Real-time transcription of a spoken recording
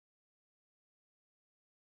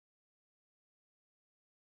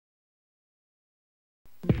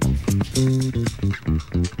The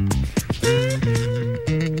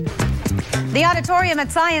auditorium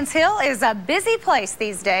at Science Hill is a busy place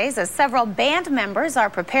these days as several band members are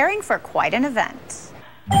preparing for quite an event.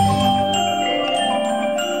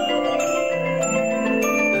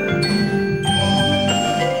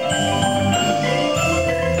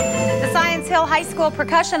 High School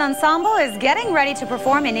Percussion Ensemble is getting ready to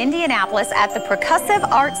perform in Indianapolis at the Percussive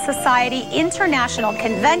Arts Society International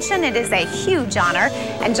Convention. It is a huge honor.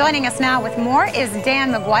 And joining us now with more is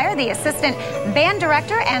Dan McGuire, the Assistant Band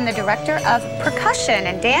Director and the Director of Percussion.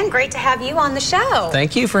 And Dan, great to have you on the show.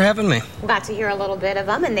 Thank you for having me. We got to hear a little bit of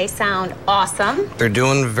them, and they sound awesome. They're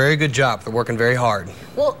doing a very good job. They're working very hard.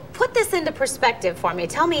 Well, put this into perspective for me.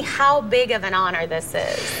 Tell me how big of an honor this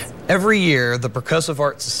is. Every year, the Percussive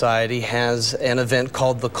Arts Society has an event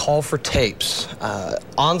called the Call for Tapes.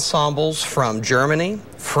 Ensembles from Germany,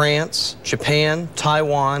 France, Japan,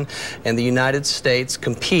 Taiwan, and the United States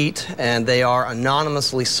compete, and they are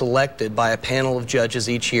anonymously selected by a panel of judges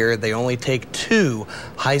each year. They only take 2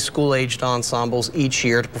 high school-aged ensembles each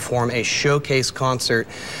year to perform a showcase concert.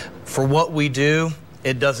 For what we do,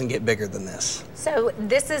 it doesn't get bigger than this. So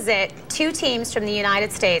this is it. 2 teams from the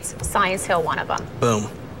United States, Science Hill one of them. Boom.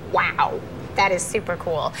 Wow. That is super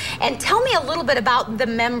cool. And tell me a little bit about the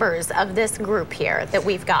members of this group here that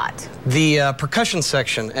we've got. The percussion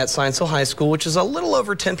section at Science Hill High School, which is a little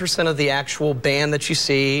over 10% of the actual band that you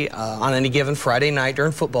see on any given Friday night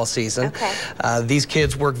during football season. Okay. These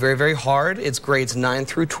kids work very, very hard. It's grades 9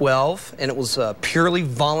 through 12, and it was purely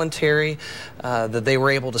voluntary that they were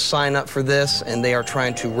able to sign up for this, and they are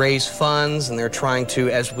trying to raise funds, and they're trying to,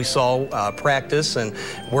 as we saw, practice and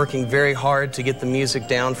working very hard to get the music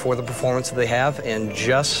down for the performance that they have in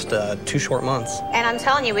just 2 short months. And I'm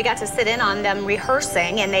telling you, we got to sit in on them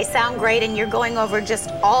rehearsing, and they sound great, and you're going over just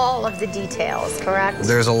all of the details, correct?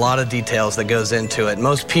 There's a lot of details that goes into it.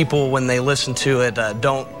 Most people, when they listen to it,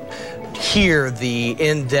 don't hear the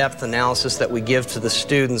in-depth analysis that we give to the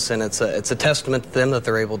students, and it's a testament to them that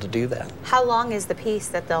they're able to do that. How long is the piece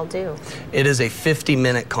that they'll do? It is a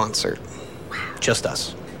 50-minute concert. Wow. Just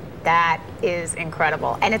us. That is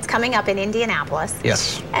incredible. And it's coming up in Indianapolis.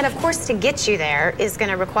 Yes. And of course, to get you there is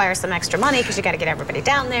going to require some extra money because you got to get everybody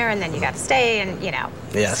down there, and then you got to stay, and you know.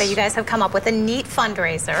 Yes. So you guys have come up with a neat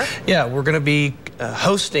fundraiser. Yeah, we're going to be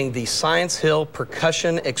hosting the Science Hill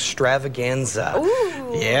Percussion Extravaganza.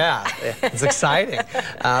 Ooh. Yeah, it's exciting.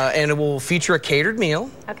 And it will feature a catered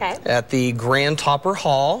meal. Okay. At the Grand Topper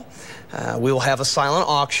Hall. We will have a silent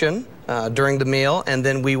auction during the meal, and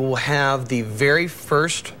then we will have the very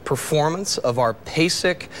first performance of our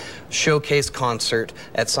PASIC showcase concert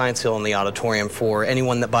at Science Hill in the auditorium for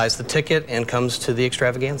anyone that buys the ticket and comes to the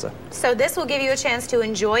extravaganza. So this will give you a chance to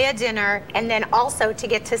enjoy a dinner and then also to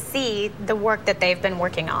get to see the work that they've been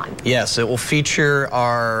working on. Yes, it will feature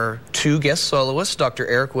our 2 guest soloists, Dr.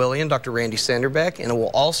 Eric Willey and Dr. Randy Sanderbeck, and it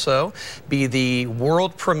will also be the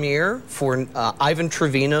world premiere for Ivan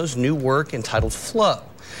Trevino's new work entitled Flow.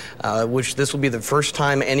 Which this will be the first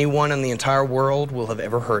time anyone in the entire world will have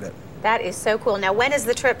ever heard it. That is so cool. Now, when is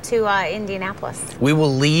the trip to Indianapolis? We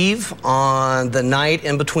will leave on the night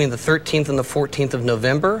in between the 13th and the 14th of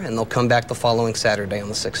November, and they'll come back the following Saturday on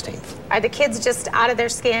the 16th. Are the kids just out of their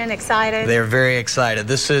skin, excited? They're very excited.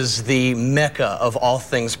 This is the mecca of all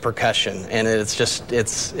things percussion, and it's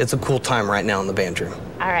a cool time right now in the band room.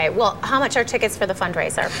 All right. Well, how much are tickets for the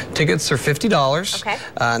fundraiser? Tickets are $50. Okay.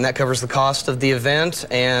 And that covers the cost of the event,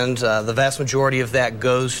 and the vast majority of that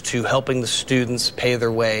goes to helping the students pay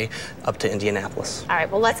their way up to Indianapolis. All right,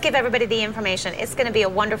 well, let's give everybody the information. It's going to be a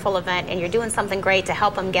wonderful event, and you're doing something great to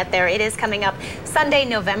help them get there. It is coming up Sunday,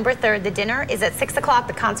 November 3rd. The dinner is at 6 o'clock.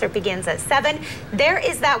 The concert begins at 7. There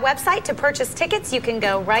is that website to purchase tickets. You can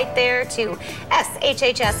go right there to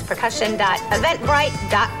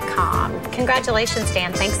shhspercussion.eventbrite.com. Congratulations,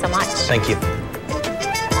 Dan. Thanks so much. Thank you.